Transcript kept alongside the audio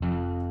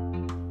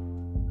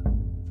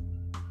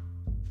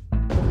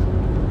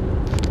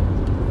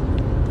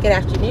Good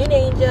afternoon,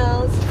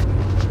 angels.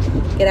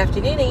 Good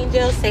afternoon,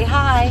 angels. Say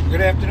hi. Good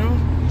afternoon.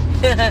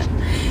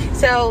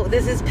 So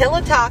this is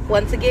Pillow Talk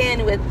once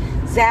again with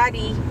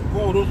Zaddy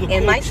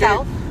and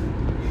myself.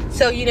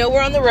 So we're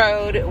on the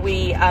road.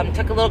 We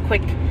took a little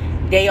quick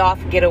day off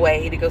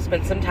getaway to go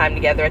spend some time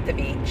together at the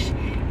beach.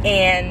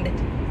 And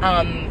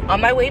on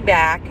my way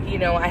back,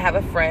 I have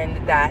a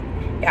friend that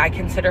I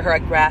consider her a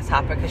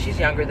grasshopper because she's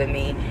younger than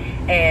me.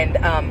 And,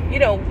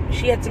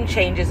 she had some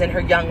changes in her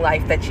young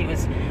life that she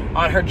was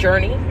on her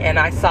journey. And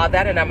I saw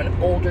that, and I'm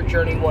an older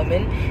journey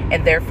woman.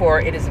 And therefore,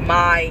 it is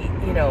my,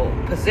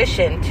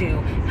 position to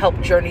help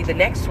journey the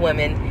next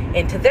women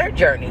into their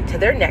journey, to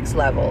their next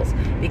levels.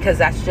 Because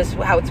that's just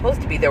how it's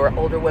supposed to be. There were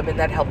older women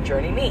that helped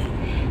journey me.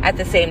 At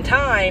the same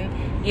time,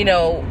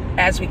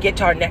 as we get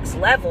to our next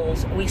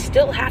levels, we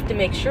still have to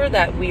make sure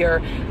that we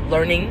are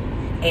learning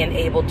and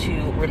able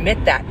to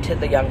remit that to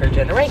the younger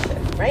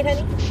generation. Right,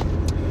 honey?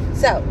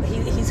 So,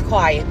 he's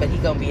quiet, but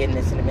he's going to be in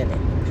this in a minute.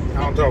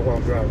 I don't talk while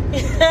I'm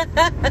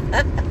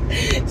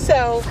driving.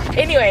 So,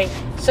 anyway,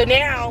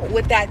 now,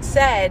 with that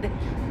said,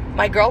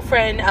 my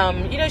girlfriend,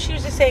 she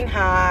was just saying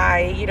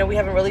hi. We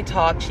haven't really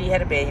talked. She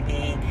had a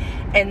baby.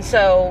 And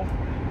so,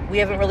 we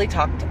haven't really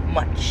talked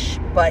much.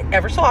 But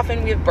ever so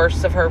often, we have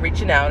bursts of her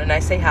reaching out, and I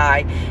say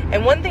hi.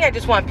 And one thing I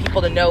just want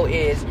people to know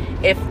is,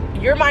 if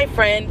you're my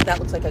friend, that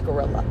looks like a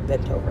gorilla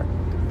bent over.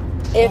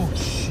 Oh,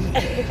 shit.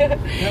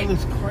 That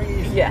looks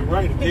crazy. Yeah. You're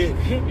right, it did.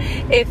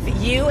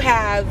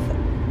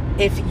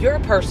 If you're a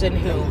person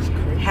who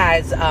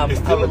has a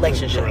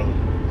relationship,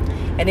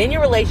 and in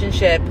your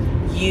relationship,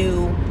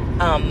 you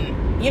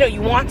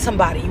want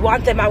somebody, you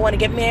want them, I want to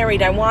get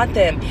married, I want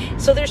them.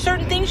 So there's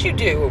certain things you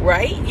do,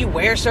 right? You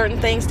wear certain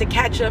things to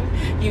catch them.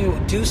 You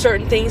do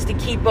certain things to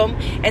keep them.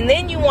 And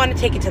then you want to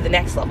take it to the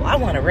next level. I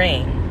want a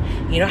ring.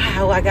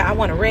 I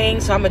want a ring,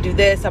 so I'm going to do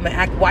this. I'm going to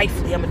act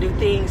wifely. I'm going to do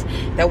things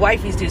that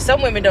wifeys do.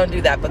 Some women don't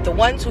do that, but the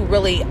ones who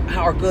really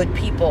are good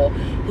people,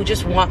 who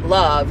just want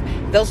love,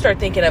 they'll start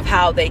thinking of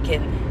how they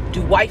can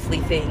do wifely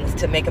things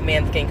to make a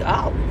man think,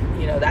 oh,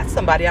 that's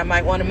somebody I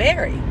might want to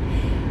marry.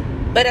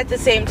 But at the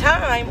same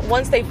time,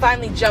 once they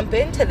finally jump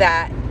into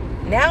that,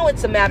 now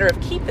it's a matter of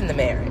keeping the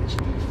marriage.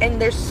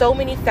 And there's so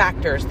many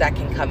factors that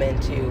can come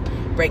into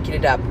breaking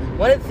it up.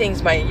 One of the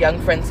things my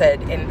young friend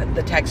said in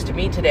the text to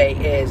me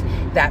today is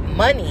that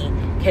money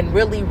can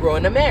really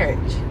ruin a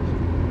marriage.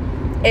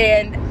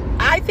 And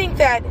I think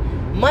that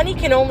money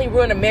can only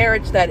ruin a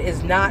marriage that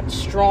is not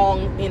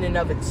strong in and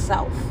of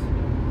itself.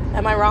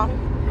 Am I wrong?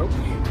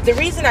 Nope. The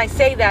reason I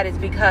say that is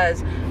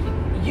because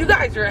you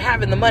guys are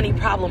having the money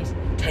problems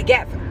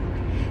together.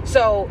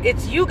 So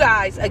it's you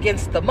guys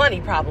against the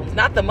money problems,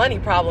 not the money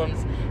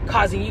problems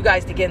causing you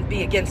guys to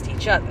be against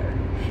each other.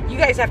 You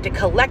guys have to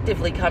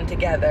collectively come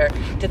together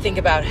to think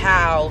about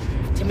how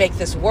to make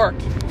this work,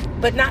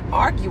 but not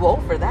argue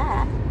over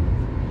that.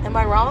 Am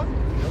I wrong?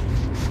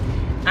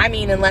 I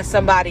mean, unless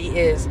somebody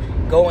is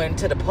going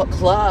to the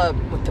club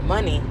with the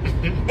money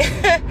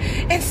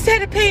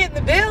instead of paying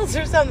the bills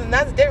or something,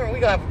 that's different. We're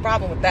going to have a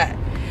problem with that.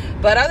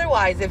 But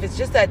otherwise, if it's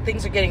just that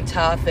things are getting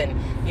tough and,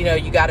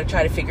 you got to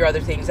try to figure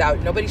other things out,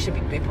 nobody should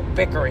be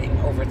bickering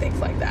over things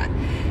like that.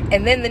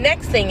 And then the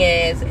next thing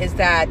is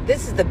that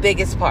this is the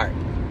biggest part.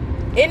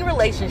 In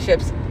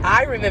relationships,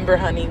 I remember,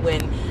 honey,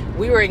 when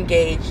we were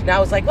engaged, and I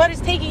was like, what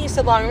is taking you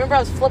so long? Remember, I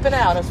was flipping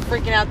out. I was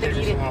freaking out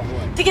thinking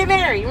to get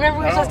married. Remember,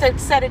 we were supposed to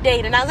set a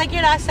date, and I was like,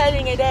 you're not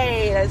setting a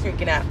date. And I was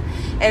freaking out.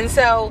 And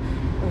so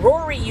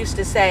Rory used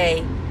to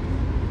say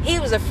he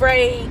was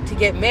afraid to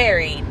get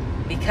married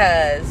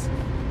because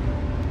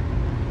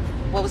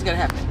what was going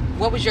to happen?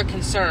 What was your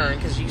concern?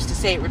 Because you used to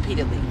say it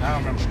repeatedly. I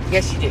don't remember.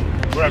 Yes, you do.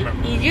 I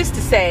remember. You used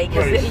to say,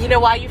 because you know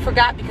why you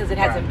forgot? Because it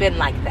hasn't been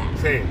like that.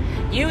 Say it.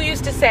 You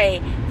used to say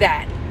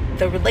that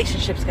the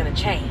relationship's going to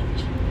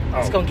change.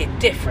 It's going to get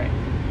different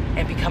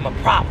and become a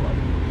problem.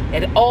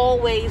 It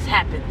always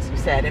happens, you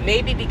said. And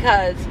maybe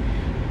because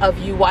of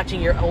you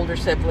watching your older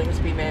siblings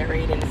be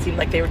married, and it seemed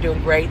like they were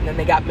doing great, and then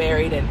they got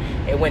married and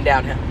it went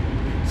downhill.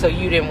 So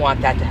you didn't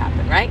want that to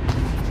happen, right?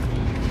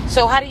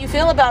 So how do you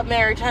feel about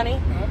marriage, honey?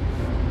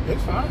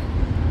 It's fine.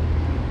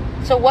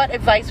 So what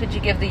advice would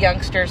you give the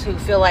youngsters who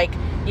feel like,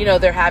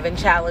 they're having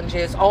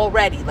challenges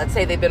already? Let's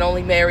say they've been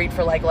only married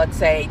for let's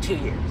say 2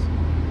 years.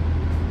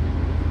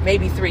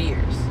 Maybe 3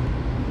 years.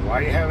 Why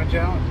are you having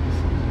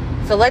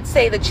challenges? So let's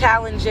say the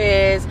challenge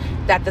is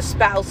that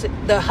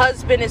the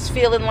husband is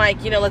feeling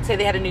like, let's say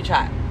they had a new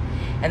child.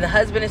 And the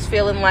husband is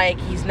feeling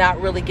like he's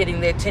not really getting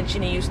the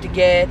attention he used to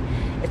get.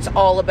 It's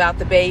all about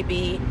the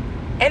baby.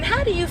 And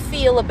how do you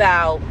feel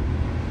about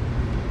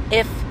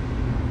if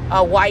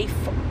a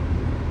wife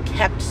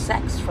kept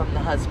sex from the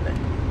husband?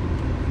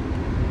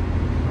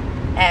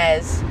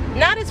 As,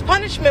 not as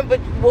punishment,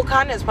 but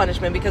kind of as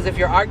punishment, because if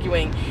you're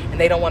arguing and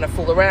they don't want to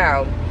fool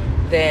around,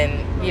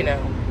 then, You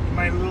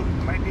might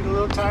need a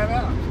little time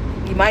out.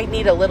 You might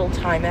need a little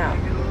time out.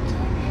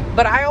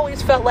 But I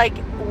always felt like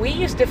we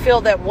used to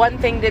feel that one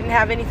thing didn't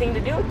have anything to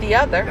do with the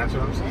other. That's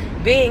what I'm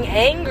saying. Being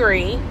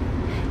angry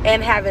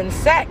and having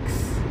sex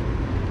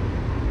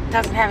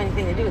doesn't have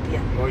anything to do with the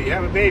other. Well, you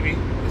have a baby.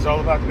 It's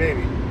all about the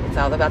baby. It's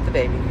all about the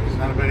baby. It's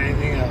not about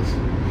anything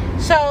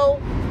else. So,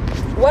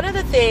 one of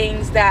the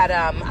things that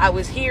I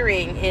was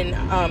hearing in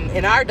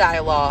our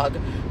dialogue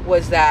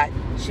was that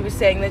she was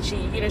saying that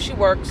she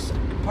works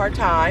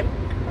part-time,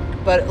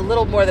 but a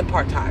little more than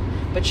part-time.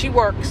 But she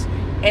works,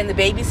 and the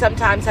baby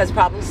sometimes has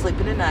problems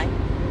sleeping at night.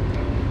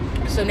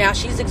 So now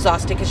she's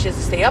exhausted because she has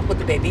to stay up with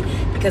the baby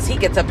because he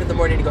gets up in the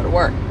morning to go to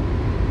work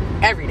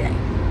every day.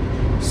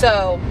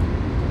 So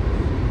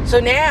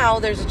now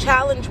there's a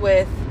challenge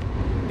with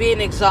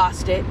being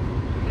exhausted,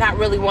 not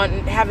really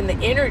having the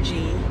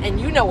energy, and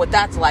you know what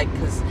that's like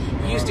because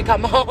you used to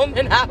come home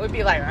and I would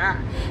be like, ah.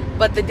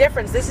 But the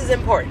difference, this is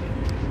important.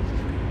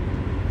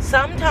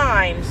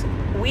 Sometimes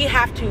we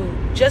have to,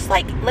 just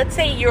like, let's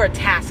say you're a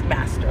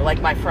taskmaster,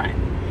 like my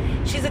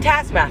friend. She's a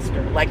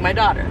taskmaster, like my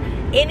daughter.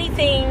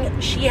 Anything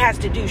she has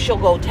to do, she'll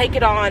go take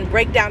it on,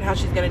 break down how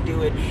she's going to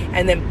do it,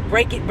 and then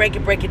break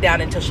it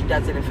down until she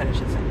does it and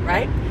finishes it,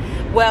 right?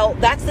 Well,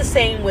 that's the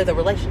same with a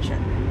relationship.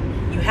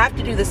 You have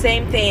to do the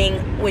same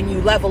thing when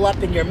you level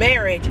up in your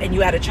marriage and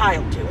you add a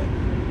child to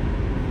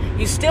it.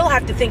 You still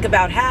have to think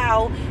about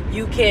how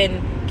you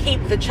can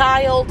keep the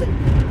child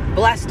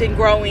blessed and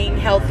growing,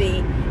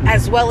 healthy,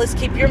 as well as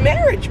keep your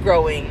marriage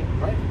growing,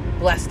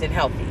 blessed and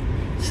healthy.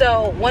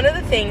 So one of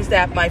the things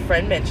that my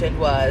friend mentioned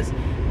was,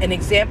 an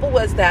example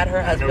was that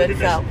her husband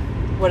felt...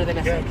 What are they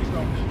missing?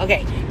 Yeah,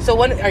 okay, so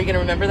are you going to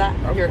remember that?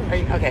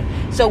 Okay.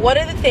 So one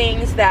of the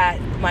things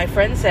that my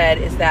friend said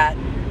is that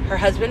her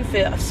husband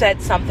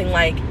said something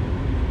like,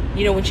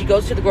 when she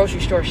goes to the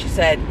grocery store, she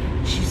said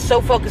she's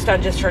so focused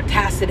on just her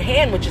task at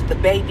hand, which is the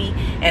baby,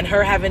 and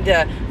her having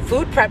to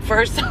food prep for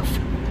herself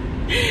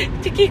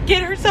to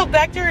get herself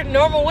back to her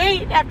normal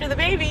weight after the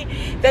baby,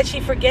 that she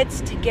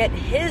forgets to get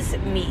his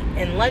meat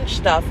and lunch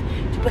stuff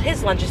to put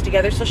his lunches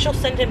together, so she'll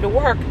send him to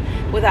work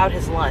without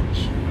his lunch.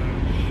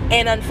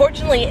 And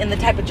unfortunately, in the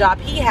type of job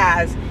he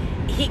has,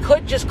 he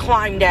could just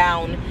climb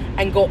down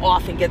and go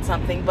off and get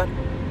something, but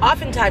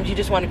oftentimes you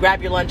just want to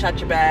grab your lunch out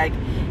your bag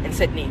and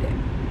sit and eat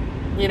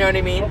it. You know what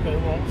I mean? Okay,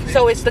 well,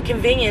 so it's the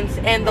convenience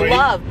and the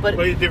love. But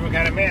he's a different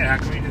kind of man. How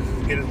come he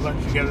just get his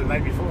lunch together the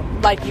night before?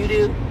 Like you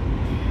do?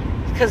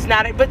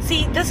 But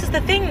see, this is the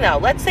thing though.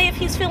 Let's say if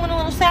he's feeling a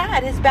little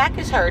sad, his back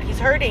is hurt, he's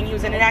hurting, he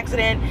was in an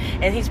accident,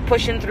 and he's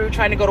pushing through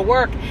trying to go to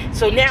work.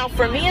 So now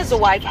for me as a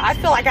wife, I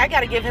feel like I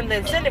got to give him the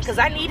incentive because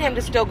I need him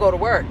to still go to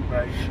work.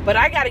 Right. But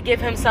I got to give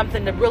him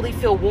something to really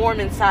feel warm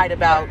inside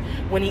about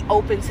when he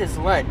opens his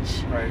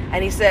lunch. Right.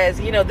 And he says,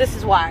 this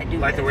is why I do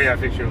like this. The way I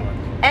fix your lunch.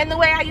 And the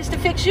way I used to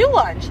fix you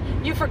lunch.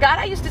 You forgot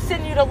I used to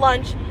send you to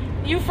lunch.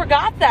 You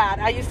forgot that.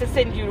 I used to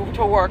send you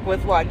to work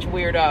with lunch,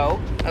 weirdo.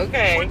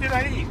 Okay. What did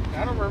I eat?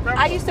 I don't remember.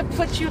 I used to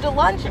put you to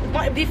lunch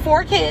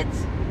before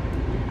kids.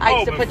 I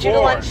used to put you to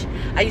lunch.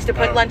 I used to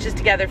put lunches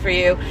together for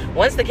you.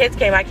 Once the kids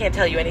came, I can't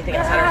tell you anything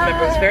else. I don't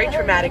remember. It was very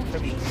traumatic for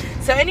me.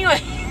 So anyway.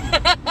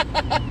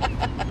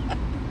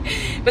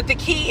 But the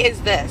key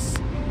is this.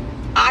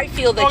 I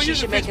feel that you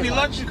should make me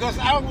lunch because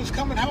I was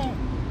coming home.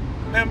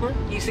 Remember?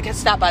 You used to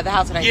stop by the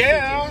house and I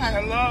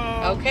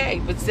hello. Okay,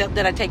 but still,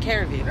 did I take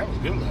care of you? That was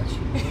good lunch.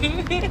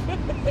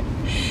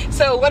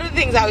 So one of the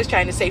things I was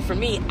trying to say, for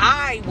me,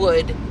 I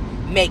would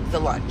make the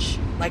lunch.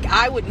 Like,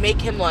 I would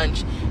make him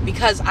lunch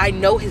because I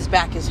know his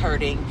back is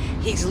hurting.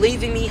 He's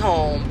leaving me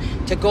home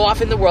to go off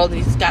in the world,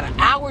 and he's got an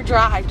hour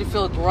drive to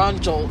feel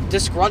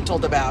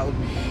disgruntled about.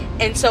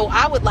 And so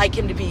I would like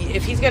him to be,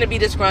 if he's going to be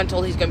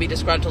disgruntled, he's going to be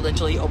disgruntled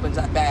until he opens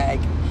that bag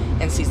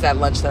and sees that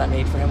lunch that I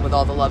made for him with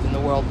all the love in the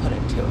world put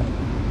into it.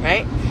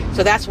 Right?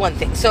 So that's one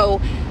thing. So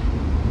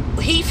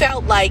he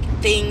felt like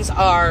things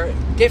are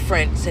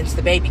different since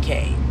the baby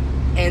came.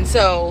 And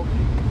so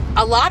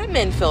a lot of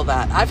men feel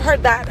that. I've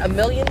heard that a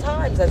million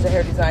times as a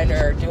hair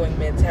designer, doing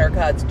men's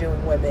haircuts,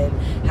 doing women,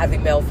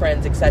 having male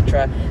friends,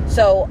 etc.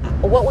 So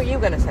what were you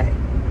going to say?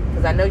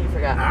 Because I know you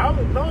forgot.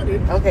 No, I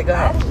didn't. Okay, go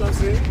ahead. I was going to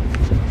say,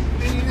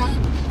 he needs a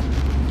hobby.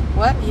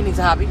 What? He needs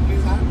a hobby? He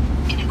needs a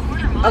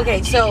hobby.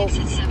 Okay, so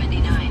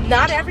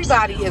not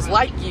everybody is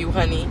like you,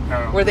 honey,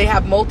 where they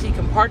have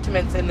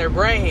multi-compartments in their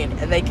brain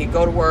and they can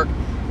go to work,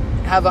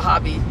 have a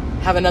hobby,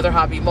 have another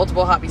hobby,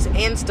 multiple hobbies,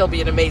 and still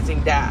be an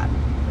amazing dad.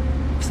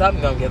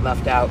 Some gonna get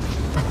left out.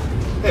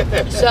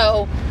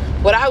 So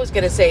what I was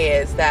gonna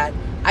say is that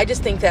I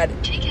just think that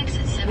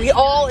we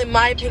all, in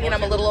my opinion,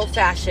 I'm a little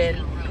old-fashioned,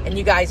 and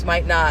you guys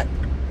might not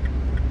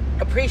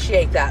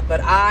appreciate that,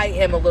 but I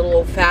am a little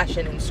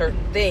old-fashioned in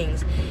certain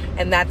things,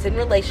 and that's in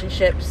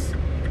relationships.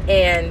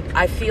 And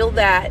I feel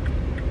that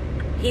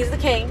he's the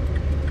king,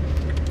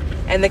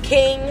 and the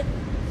king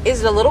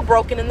is a little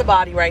broken in the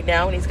body right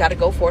now, and he's got to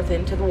go forth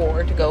into the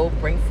war to go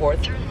bring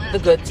forth the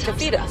goods to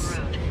feed us.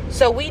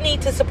 So we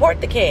need to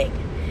support the king.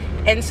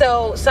 And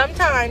so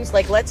sometimes,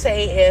 like, let's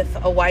say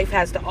if a wife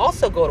has to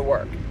also go to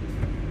work,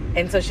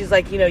 and so she's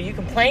like, you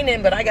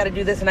complaining, but I got to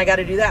do this and I got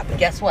to do that. But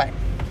guess what?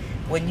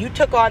 When you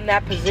took on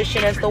that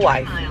position as the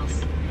wife,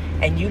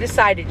 and you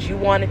decided you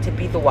wanted to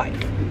be the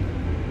wife,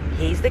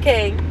 he's the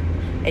king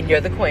and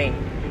you're the queen.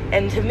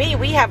 And to me,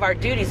 we have our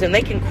duties, and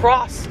they can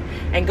cross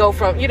and go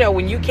from,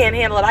 when you can't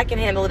handle it, I can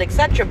handle it,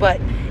 etc.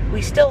 But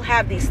we still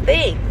have these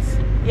things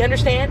You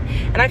understand?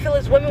 And I feel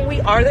as women,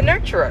 we are the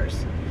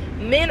nurturers.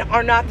 Men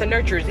are not the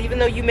nurturers. Even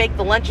though you make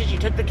the lunches, you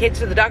took the kids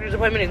to the doctor's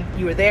appointment, and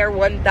you were there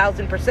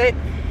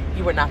 1,000%,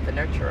 you were not the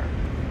nurturer.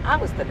 I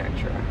was the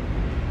nurturer.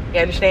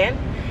 You understand?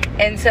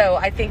 And so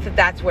I think that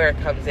that's where it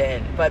comes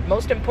in. But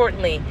most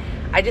importantly,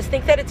 I just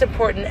think that it's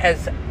important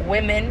as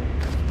women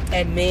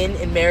and men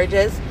in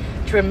marriages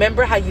to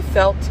remember how you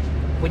felt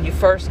when you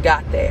first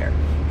got there.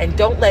 And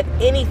don't let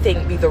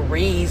anything be the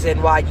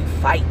reason why you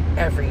fight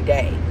every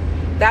day.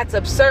 That's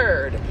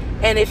absurd.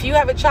 And if you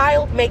have a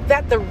child, make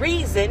that the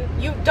reason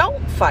you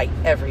don't fight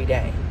every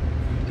day.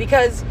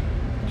 Because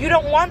you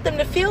don't want them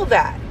to feel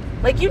that.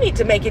 Like, you need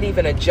to make it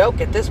even a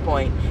joke at this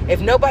point. If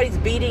nobody's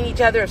beating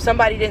each other, if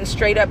somebody didn't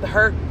straight up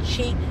hurt,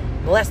 cheat,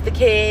 molest the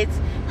kids,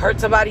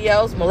 hurt somebody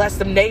else, molest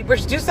some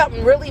neighbors, do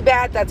something really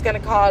bad that's going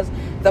to cause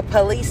the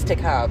police to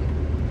come,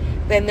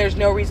 then there's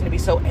no reason to be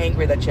so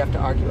angry that you have to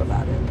argue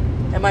about it.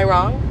 Am I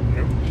wrong?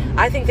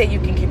 I think that you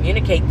can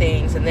communicate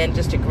things and then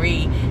just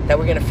agree that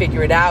we're going to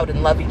figure it out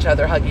and love each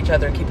other, hug each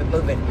other, and keep it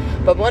moving.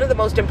 But one of the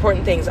most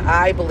important things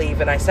I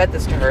believe, and I said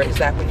this to her, is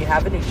that when you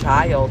have a new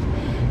child,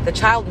 the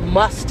child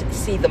must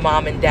see the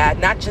mom and dad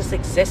not just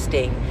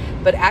existing,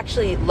 but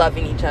actually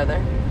loving each other.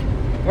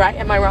 Right?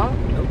 Am I wrong?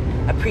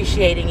 Nope.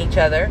 Appreciating each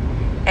other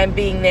and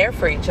being there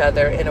for each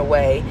other in a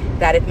way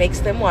that it makes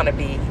them want to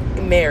be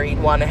married,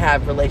 want to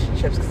have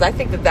relationships. Because I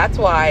think that that's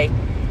why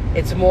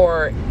it's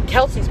more,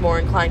 Kelsey's more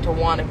inclined to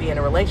want to be in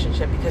a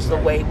relationship because of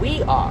the way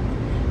we are.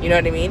 You know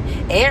what I mean?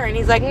 Aaron,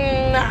 he's like,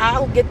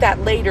 I'll get that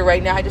later.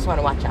 Right now, I just want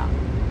to watch out.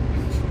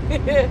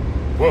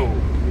 Whoa.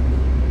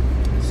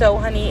 So,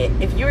 honey,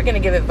 if you were going to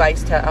give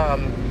advice to,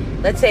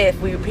 let's say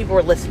if people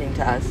were listening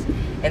to us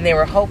and they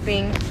were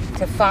hoping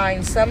to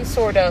find some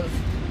sort of,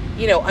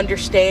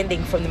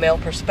 understanding from the male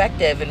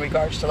perspective in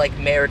regards to like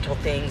marital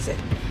things and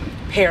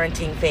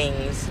parenting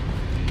things,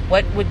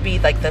 what would be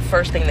like the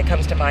first thing that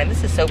comes to mind?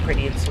 This is so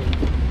pretty and sweet.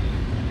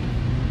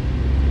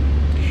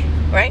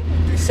 Right?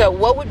 So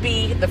what would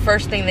be the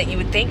first thing that you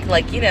would think,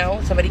 like,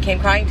 somebody came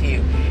crying to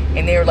you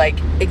and they were like,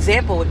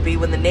 example would be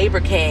when the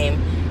neighbor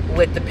came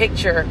with the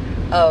picture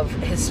of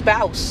his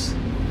spouse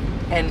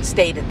and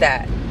stated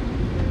that,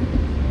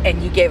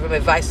 and you gave him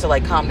advice to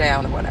like calm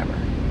down or whatever.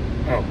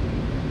 Oh.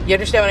 You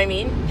understand what I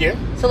mean? Yeah.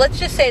 So let's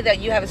just say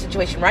that you have a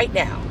situation right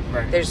now.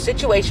 Right. There's a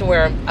situation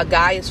where a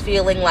guy is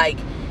feeling like,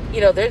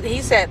 he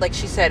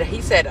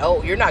said,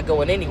 oh, you're not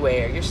going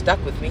anywhere. You're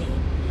stuck with me.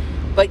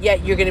 But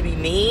yet you're going to be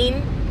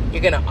mean.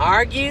 You're going to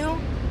argue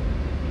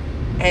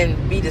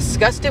and be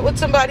disgusted with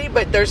somebody,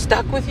 but they're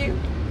stuck with you.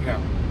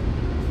 No.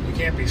 You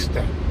can't be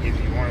stuck.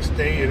 Either you want to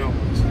stay or you don't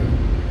want to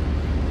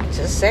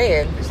stay. Just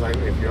saying. It's like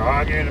if you're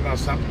arguing about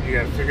something, you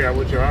got to figure out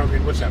what you're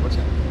arguing. What's that?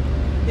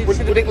 You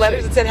see the big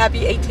letters that said happy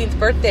 18th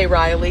birthday,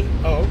 Riley.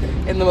 Oh,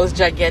 okay. In the most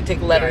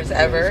gigantic letters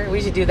ever. Cool. We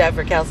should do that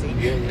for Kelsey.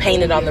 Yeah.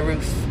 Paint it on the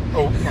roof.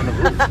 Oh, on the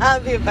roof.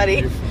 That'd be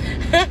funny.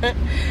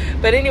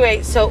 But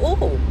anyway, so,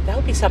 that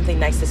would be something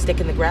nice to stick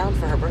in the ground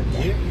for her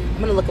birthday. Yeah. I'm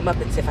going to look them up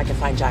and see if I can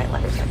find giant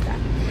letters like that.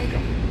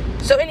 Okay.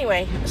 So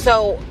anyway,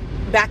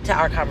 back to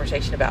our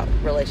conversation about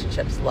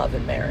relationships, love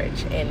and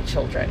marriage, and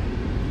children.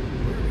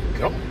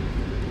 Where are we going?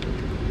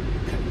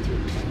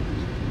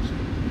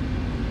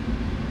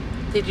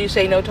 Did you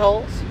say no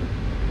tolls?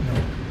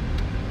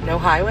 No. No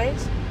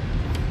highways?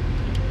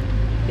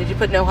 Did you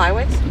put no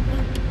highways?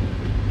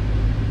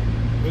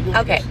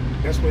 Okay.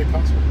 Best way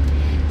possible.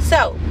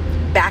 So,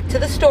 back to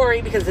the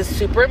story, because it's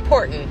super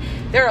important.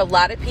 There are a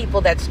lot of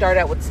people that start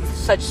out with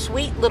such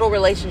sweet little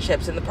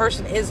relationships, and the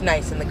person is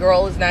nice, and the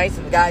girl is nice,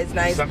 and the guy is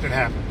nice. Something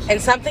happens.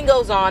 And something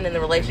goes on in the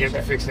relationship. You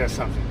have to fix that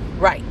something.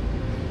 Right.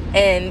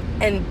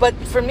 But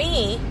for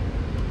me,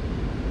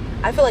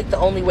 I feel like the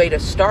only way to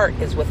start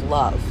is with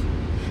love.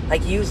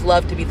 Like, use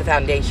love to be the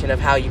foundation of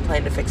how you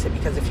plan to fix it.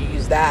 Because if you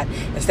use that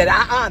instead,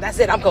 that's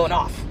it, I'm going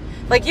off.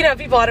 Like,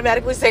 people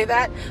automatically say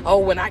that. Oh,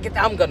 when I get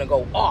that, I'm going to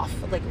go off.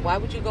 Like, why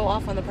would you go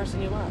off on the person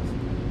you love?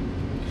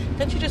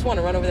 Don't you just want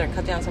to run over there and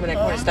cut down some of that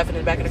corn and stuff it in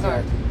the back of the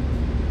car?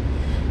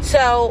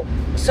 So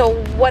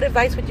what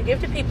advice would you give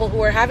to people who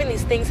are having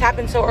these things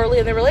happen so early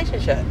in their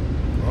relationship?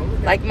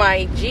 Like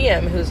my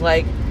GM, who's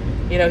like,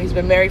 he's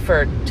been married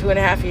for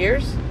 2.5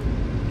 years,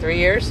 3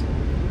 years,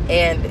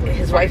 and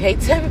his wife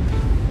hates him.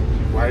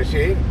 Why does she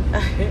hate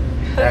him?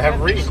 I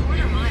have a reason.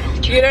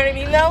 You know what I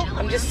mean, though?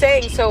 I'm just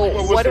saying,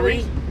 so what do we...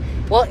 reason?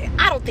 Well,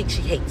 I don't think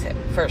she hates him,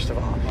 first of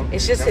all. Okay,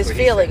 it's just his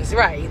feelings,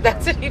 right?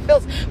 That's what he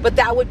feels. But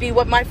that would be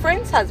what my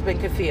friend's husband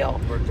could feel.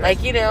 Like,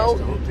 that's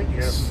the whole thing.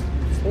 Yes.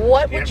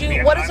 What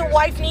does a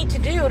wife need to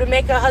do to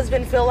make a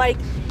husband feel like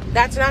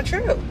that's not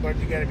true? But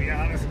you got to be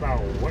honest about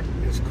what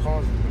is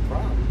causing the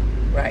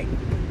problem. Right.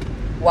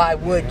 Why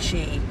would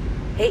she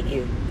hate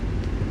you?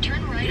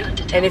 Turn right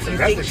onto And if you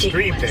that's think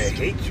extreme to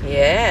hate you.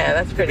 Yeah,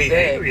 that's pretty to be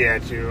big. angry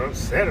at you,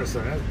 upset or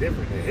something, that's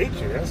different. To hate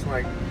you, that's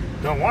like,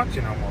 don't want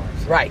you no more.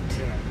 So, Right.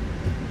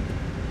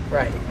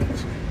 Right.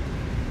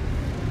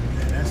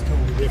 Yeah, that's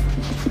totally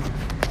different.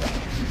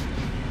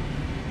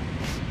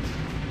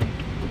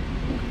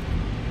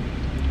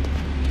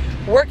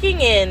 Working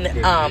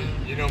in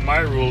My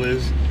rule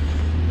is,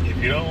 if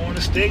you don't want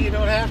to stay, you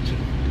don't have to.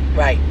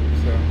 right.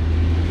 So,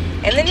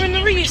 And then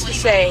remember, you used to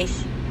say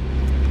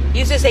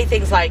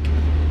things like,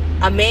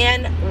 a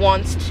man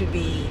wants to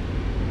be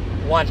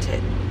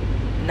wanted,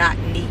 not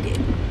needed.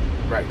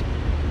 right.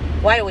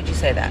 Why would you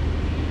say that?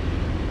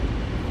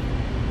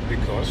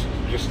 Because,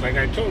 just like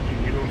I told you,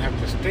 you don't have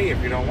to stay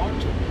if you don't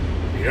want to.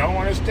 If you don't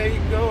want to stay, you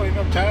can go. Ain't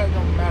no time,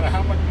 no matter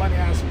how much money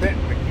I spent.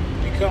 When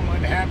you become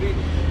unhappy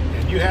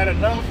and you had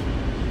enough,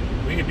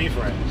 we can be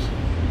friends.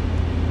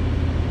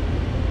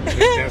 It's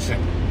that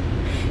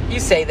simple. You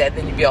say that,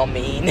 then you be all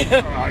mean.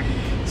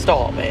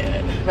 Stall,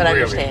 man. But I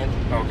Really? understand.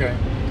 Okay.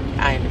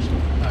 I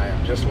understand. I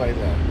am just like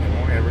that. It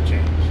won't ever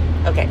change.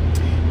 Okay.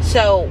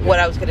 So, what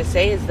I was going to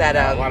say is that...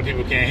 A lot of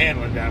people can't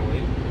handle it that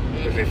way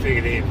because they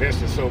figure they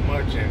invested so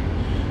much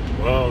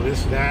and, well,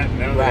 this, that,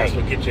 and other. That's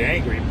what gets you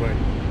angry, but,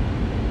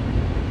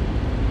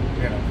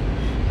 you know.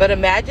 But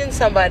imagine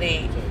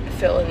somebody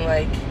feeling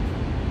like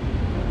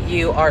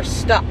you are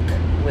stuck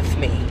with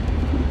me.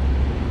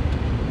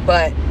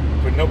 But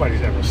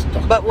nobody's ever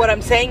stuck. But what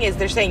I'm saying is,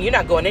 they're saying you're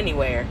not going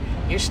anywhere.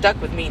 You're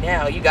stuck with me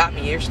now. You got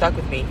me. You're stuck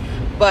with me.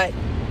 But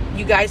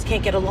you guys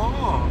can't get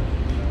along.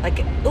 Like,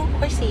 ooh,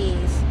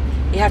 horsies.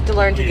 You have to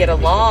learn to get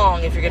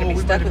along if you're going to be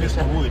stuck with each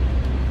other. Maybe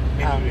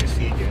we didn't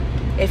see it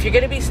yet. If you're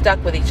going to be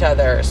stuck with each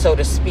other, so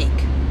to speak,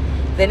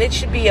 then it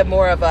should be a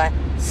more of a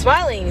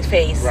smiling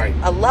face, Right.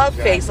 a love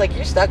Exactly. face. Like,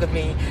 you're stuck with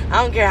me.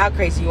 I don't care how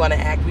crazy you want to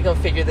act. We're going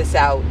to figure this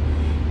out,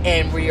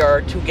 and we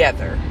are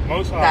together.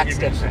 Most That's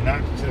arguments different. are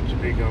not such a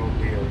big old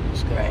deal.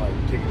 Just gotta Right.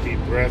 like, take a deep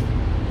breath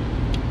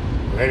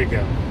and let it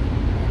go.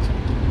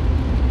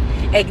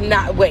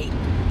 Wait.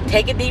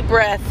 Take a deep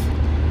breath.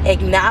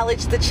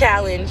 Acknowledge the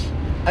challenge.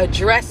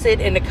 Address it,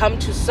 and to come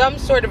to some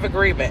sort of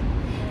agreement,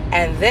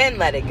 and then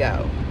let it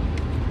go.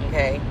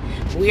 Okay?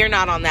 We're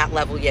not on that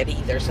level yet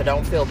either, so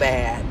don't feel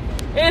bad.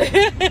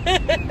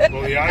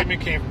 Well, the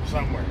argument came from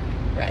somewhere.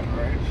 Right.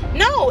 Right?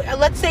 No,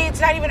 let's say it's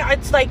not even,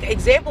 it's like,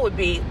 example would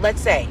be,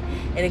 let's say,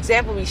 an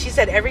example would be, she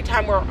said every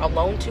time we're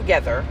alone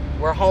together,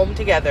 we're home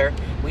together,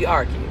 we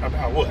argue.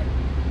 About what?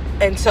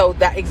 And so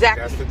that,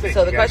 exactly. That's the thing.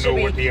 So the You gotta question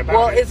know would what be, the about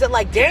well, is. is it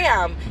like,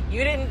 damn,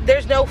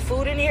 there's no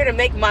food in here to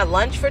make my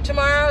lunch for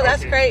tomorrow?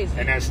 That's Okay. crazy.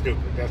 And that's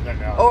stupid. That's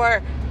nothing else.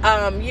 Or,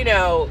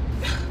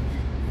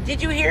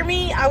 did you hear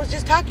me? I was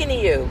just talking to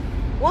you.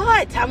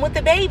 What? I'm with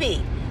the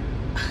baby.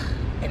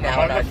 And now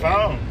I'm on the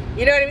phone.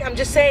 You know what I mean? I'm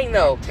just saying,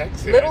 though,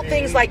 Texting. little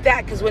things like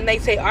that, because when they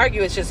say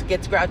argue, it's just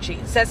gets grouchy.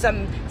 Says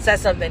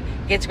something,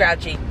 gets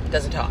grouchy,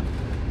 doesn't talk.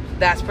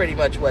 That's pretty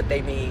much what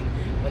they mean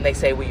when they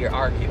say we are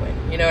arguing.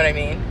 You know what I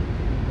mean?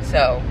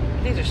 So,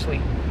 these are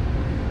sweet.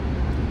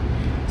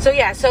 So,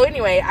 yeah. So,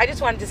 anyway, I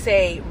just wanted to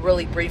say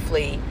really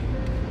briefly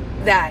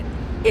that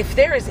if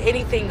there is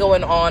anything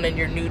going on and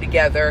you're new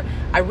together,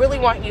 I really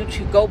want you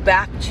to go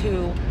back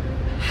to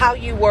how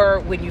you were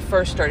when you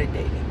first started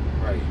dating.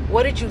 Right.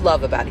 What did you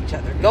love about each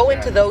other? Go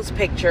into those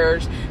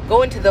pictures,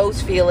 go into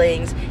those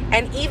feelings,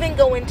 and even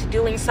go into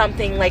doing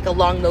something like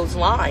along those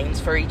lines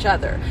for each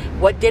other.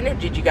 What dinner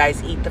did you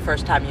guys eat the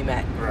first time you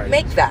met? Right.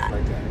 Make that.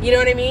 Like that. You know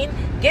what I mean?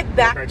 Get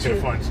back to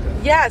the fun stuff.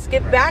 Yes,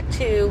 get Right. back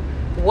to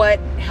what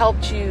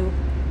helped you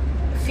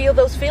feel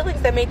those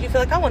feelings that made you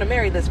feel like, I want to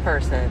marry this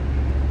person.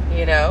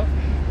 You know?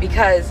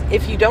 Because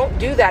if you don't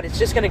do that, it's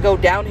just going to go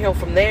downhill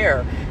from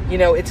there. You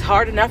know, it's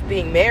hard enough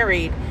being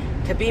married.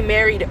 To be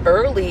married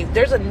early,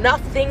 there's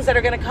enough things that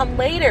are going to come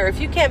later.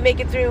 If you can't make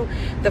it through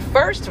the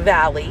first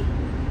valley,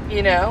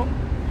 you know,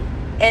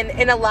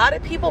 and a lot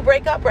of people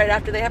break up right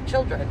after they have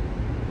children.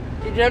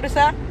 Did you notice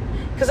that?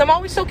 Because I'm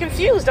always so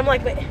confused. I'm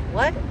like, wait,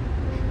 what?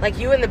 Like,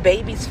 you and the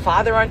baby's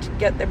father aren't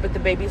together, but the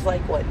baby's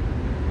like, what,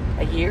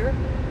 a year?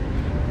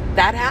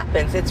 That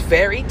happens. It's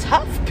very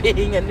tough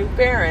being a new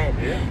parent.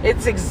 Yeah.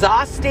 It's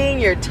exhausting.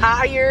 You're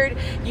tired.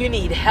 You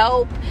need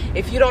help.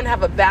 If you don't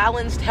have a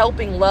balanced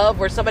helping love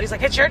where somebody's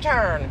like, it's your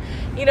turn.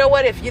 You know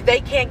what? If they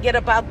can't get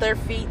up out their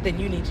feet, then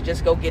you need to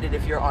just go get it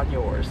if you're on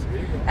yours.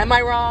 Am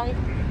I wrong?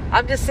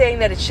 I'm just saying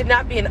that it should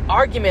not be an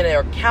argument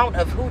or count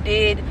of who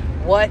did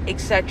what,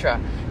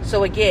 etc.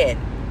 So again,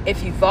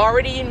 if you've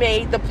already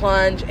made the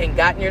plunge and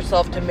gotten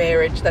yourself to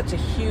marriage, that's a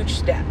huge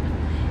step.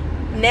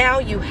 Now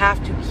you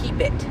have to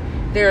keep it.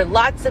 There are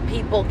lots of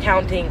people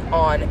counting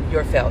on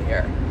your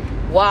failure.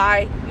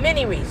 Why?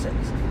 Many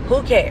reasons.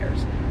 Who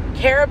cares?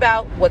 Care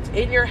about what's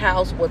in your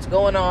house, what's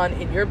going on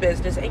in your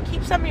business, and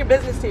keep some of your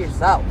business to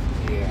yourself.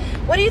 Yeah.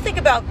 What do you think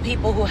about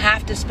people who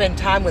have to spend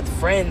time with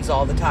friends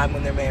all the time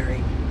when they're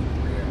married?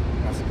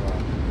 Yeah. That's a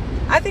problem.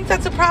 I think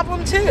that's a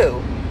problem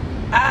too.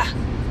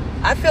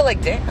 I feel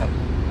like, damn.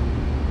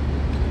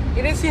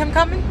 You didn't see him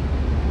coming?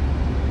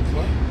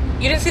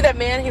 What? You didn't see that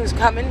man? He was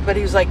coming, but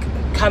he was like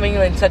coming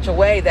in such a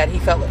way that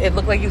it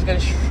looked like he was going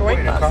to destroy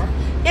in a us. car?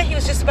 Yeah, he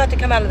was just about to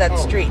come out of that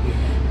street.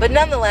 Yeah. But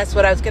nonetheless,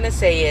 what I was going to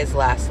say is,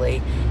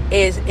 lastly,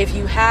 is if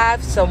you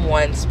have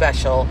someone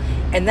special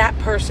and that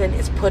person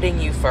is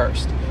putting you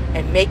first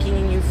and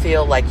making you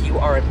feel like you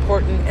are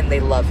important and they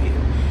love you,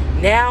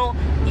 now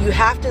you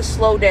have to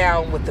slow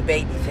down with the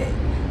baby thing.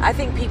 I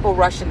think people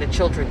rush into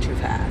children too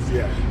fast.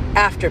 Yeah.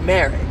 After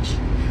marriage.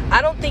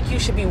 I don't think you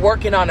should be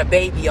working on a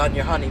baby on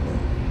your honeymoon.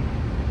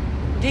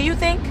 Do you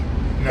think?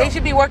 No, They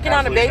should be working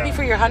on a absolutely baby not.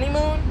 for your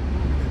honeymoon?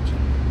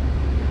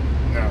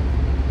 No.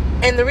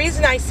 And the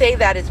reason I say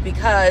that is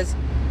because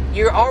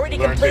you're already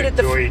Learn completed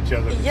to enjoy each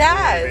other. before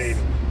Yes. the baby.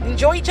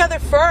 Enjoy each other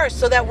first,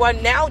 so that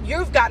when now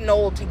you've gotten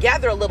old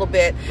together a little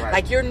bit, Right.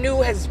 like your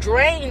new has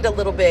drained a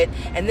little bit,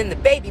 and then the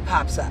baby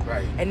pops up.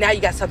 Right. And now you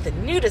got something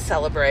new to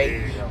celebrate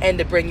There you go. and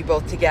to bring you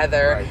both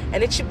together. Right.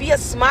 And it should be a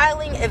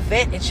smiling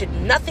event.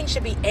 Nothing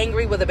should be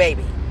angry with a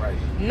baby. Right.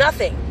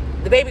 Nothing.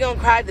 The baby gonna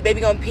cry, the baby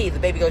gonna pee, the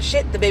baby gonna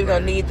shit, the baby Right.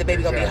 gonna need, the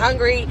baby gonna be Exactly.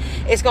 hungry.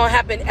 It's gonna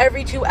happen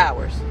every 2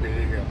 hours There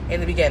you go. in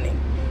the beginning.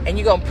 And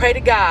you're going to pray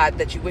to God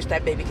that you wish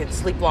that baby can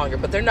sleep longer,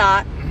 but they're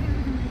not.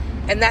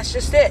 And that's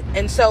just it.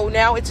 And so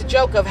now it's a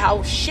joke of how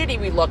shitty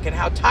we look and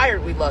how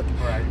tired we look.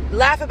 Right.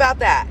 Laugh about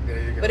that. There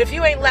you go. But if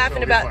you ain't That's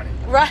laughing gonna about... be funny.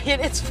 Right,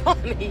 it's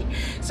funny.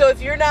 So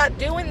if you're not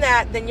doing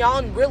that, then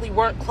y'all really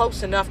weren't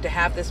close enough to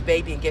have this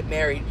baby and get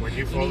married. When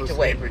you need fall to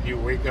wait. asleep and you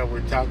wake up,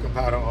 we're talking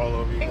about it all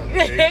over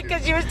you.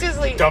 Because you was too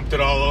asleep. Dumped it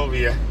all over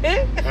you.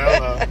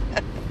 Hello.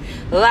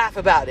 Laugh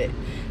about it.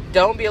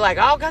 Don't be like,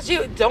 oh, because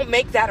you... Don't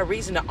make that a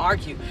reason to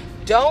argue.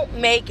 Don't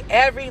make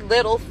every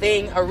little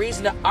thing a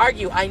reason to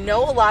argue. I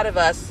know a lot of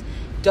us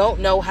don't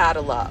know how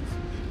to love.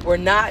 We're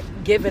not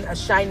given a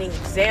shining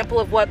example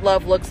of what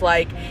love looks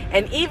like.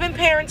 And even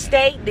parents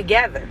stayed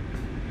together.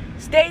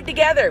 Stayed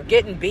together,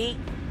 getting beat,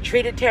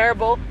 treated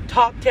terrible,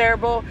 talked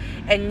terrible.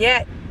 And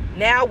yet,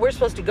 now we're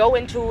supposed to go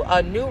into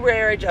a new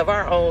marriage of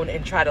our own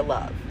and try to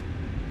love.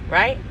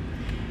 Right?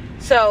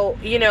 So,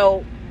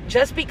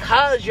 just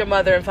because your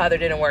mother and father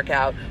didn't work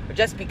out, or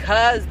just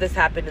because this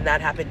happened and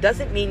that happened,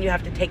 doesn't mean you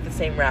have to take the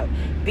same route.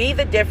 Be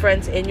the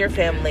difference in your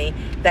family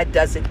that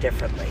does it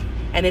differently.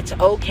 And it's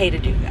okay to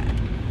do that.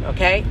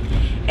 Okay?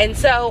 And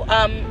so,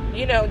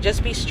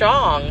 just be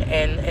strong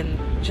and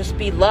just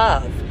be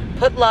love.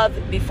 Put love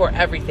before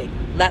everything.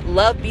 Let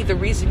love be the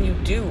reason you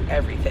do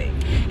everything.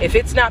 If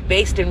it's not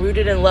based and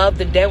rooted in love,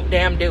 then don't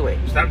damn do it.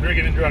 Stop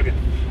drinking and drugging.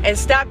 And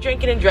stop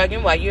drinking and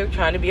drugging while you're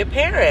trying to be a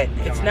parent.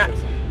 It's Come on, not...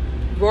 sister.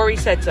 Rory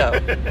said so.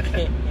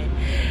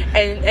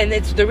 and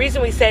it's the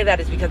reason we say that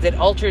is because it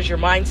alters your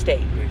mind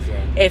state.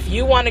 Exactly. If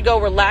you want to go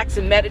relax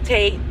and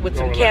meditate with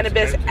some relax and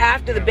cannabis meditate,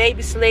 after the yeah.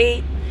 baby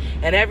sleep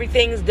and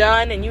everything's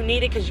done and you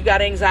need it because you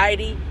got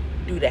anxiety,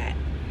 do that.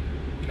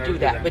 Never Do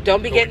that. But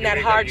don't be So getting when that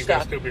you wake hard up, you gotta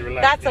stuff. still be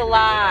relaxed. That's You a can do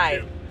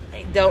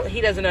lie. what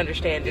He doesn't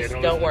understand. Yeah, Just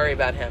don't don't listen worry to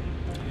about him.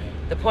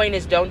 The point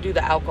is, don't do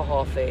the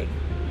alcohol thing.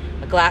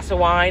 A glass of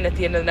wine at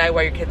the end of the night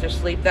while your kids are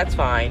asleep, that's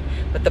fine.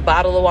 But the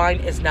bottle of wine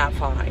is not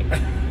fine.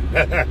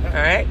 All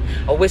right?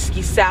 A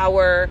whiskey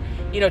sour,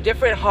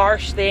 different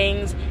harsh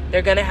things.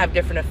 They're going to have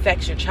different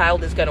effects. Your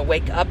child is going to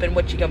wake up and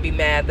what, you're going to be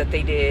mad that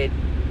they did?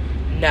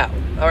 No.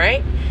 All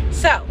right?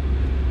 So,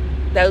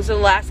 those are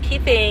the last key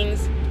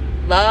things.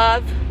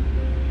 Love,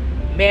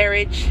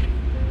 marriage,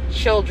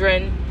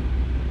 children,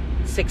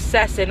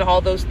 success in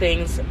all those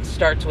things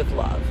starts with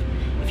love.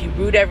 If you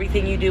root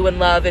everything you do in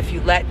love, if you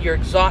let your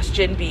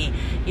exhaustion be,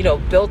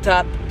 built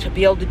up to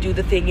be able to do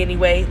the thing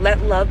anyway,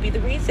 let love be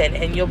the reason,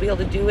 and you'll be able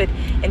to do it,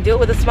 and do it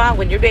with a smile.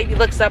 When your baby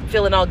looks up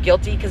feeling all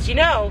guilty, because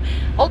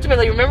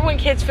ultimately, remember when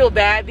kids feel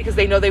bad because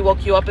they know they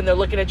woke you up and they're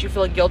looking at you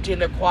feeling guilty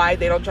and they're quiet,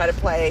 they don't try to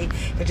play,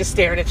 they're just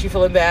staring at you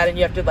feeling bad, and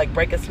you have to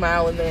break a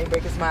smile and then they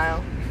break a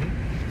smile.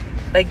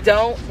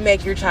 Don't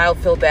make your child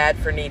feel bad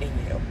for needing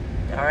you,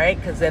 all right?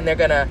 Because then they're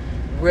gonna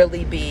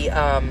really be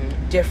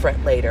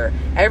different later.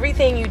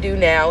 Everything you do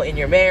now in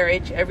your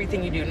marriage,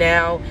 everything you do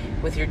now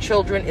with your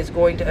children is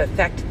going to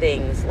affect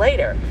things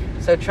later.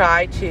 So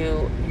try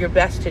your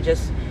best to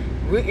just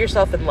root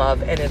yourself in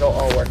love, and it'll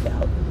all work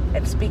out.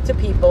 And speak to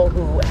people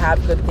who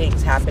have good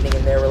things happening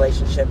in their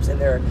relationships, in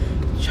their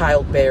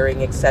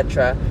childbearing,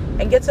 etc.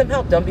 And get some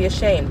help. Don't be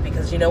ashamed,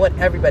 because you know what?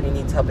 Everybody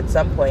needs help at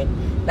some point.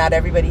 Not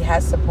everybody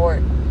has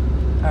support.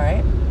 All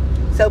right?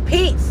 So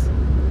peace.